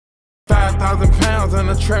5,000 pounds in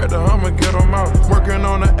the tractor, I'ma get them out. Working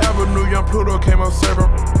on the avenue, young Pluto came up serving.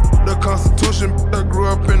 The Constitution, I grew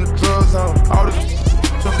up in the drug zone. All this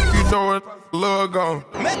you know it, love gone.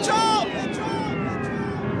 Metro!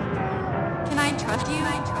 Can I trust you?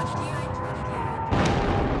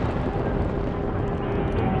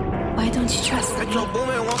 Why don't you trust me? Metro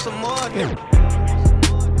Boomin want some more. I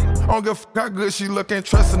don't give a fuck how good she look, ain't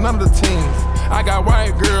trusting none of the teams. I got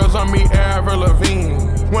white girls on me, Avril Lavigne.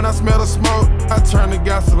 When I smell the smoke, I turn to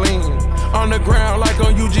gasoline. On the ground like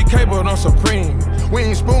on UGK, but on Supreme. We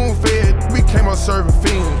ain't spoon-fed, we came up serving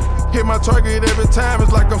fiends. Hit my target every time,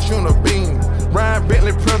 it's like I'm shooting a beam. Ryan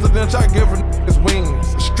Bentley president, I give her his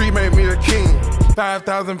wings. The street made me a king.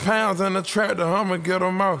 5,000 pounds in the tractor, I'ma get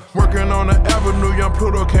them out. Working on the avenue, young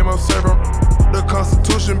Pluto came up serving. The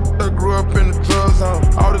Constitution, I grew up in the drug zone.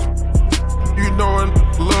 All this you know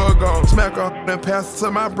it, love gone. Smack her and pass it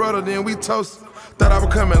to my brother, then we toast. Thought I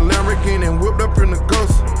was coming Lamborghini and whipped up in the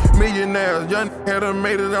ghost. Millionaires, young had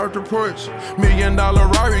made it out the porch. $1 million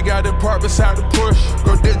Rari got it parked beside the Porsche.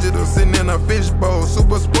 Go digital, sitting in a fishbowl,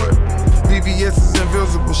 super sport. VVS is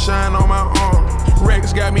invisible, shine on my arm.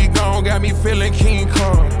 Rex got me gone, got me feeling King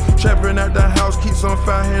Kong. Trapping at the house, keeps on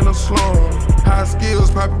fire in the slum. High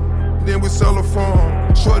skills, pop, then we sell a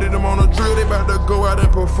farm. Shorty them on a drill, they about to go out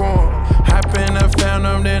and perform. Hop in the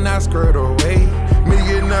Phantom, then I skirt away. Me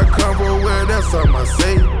getting that combo, well, that's something I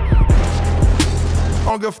say. I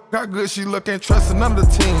don't give a fuck how good she look, ain't trusting none of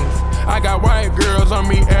the teams. I got white girls on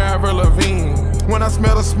me, Avril Lavigne. When I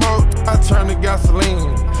smell the smoke, I turn to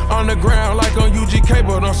gasoline. On the ground like on UGK,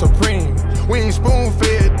 but on Supreme. We ain't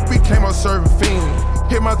spoon-fed, we came up serving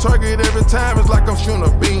fiends. Hit my target every time, it's like I'm shooting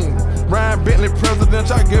a beam. Ryan Bentley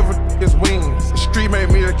president, I give her his wings. The street made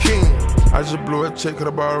me a king. I just blew a check,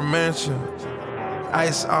 could've bought a mansion.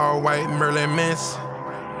 Ice all white, Merlin Manson.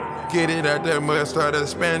 Get it out that mud, started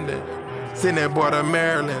expanding. Sitting at border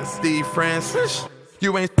Maryland, Steve Francis.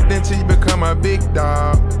 You ain't until you become a big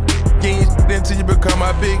dog. You ain't until you become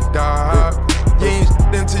a big dog. You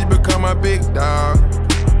ain't until you become a big dog.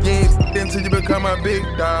 You ain't until you become a big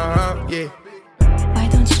dog, yeah. Why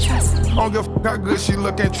don't you trust me? I don't give a fuck how good she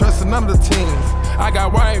look, ain't trusting none of the teams. I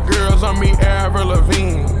got white girls on me, Avril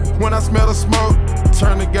Lavigne. When I smell the smoke,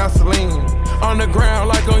 turn to gasoline. On the ground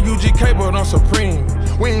like on UGK, but on Supreme.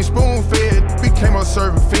 We ain't spoon-fed, we came up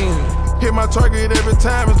serving fiends. Hit my target every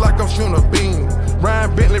time, it's like I'm shooting a beam.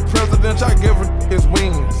 Ryan Bentley president, I give her his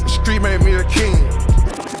wings. The street made me a king.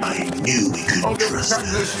 I knew we couldn't trust her.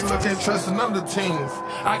 Good she look, ain't trusting none of the teams.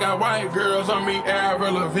 I got white girls on me,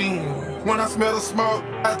 Avril Lavigne. When I smell the smoke,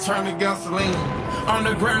 I turn to gasoline. On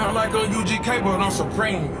the ground like on UGK, but on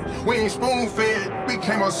Supreme. We ain't spoon-fed, we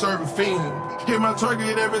came up serving fiends. Hit my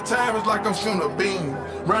target every time, it's like I'm shooting a beam.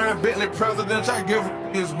 Ryan Bentley president, I give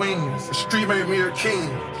her his wings. The street made me a king.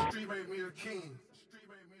 The street made me a king.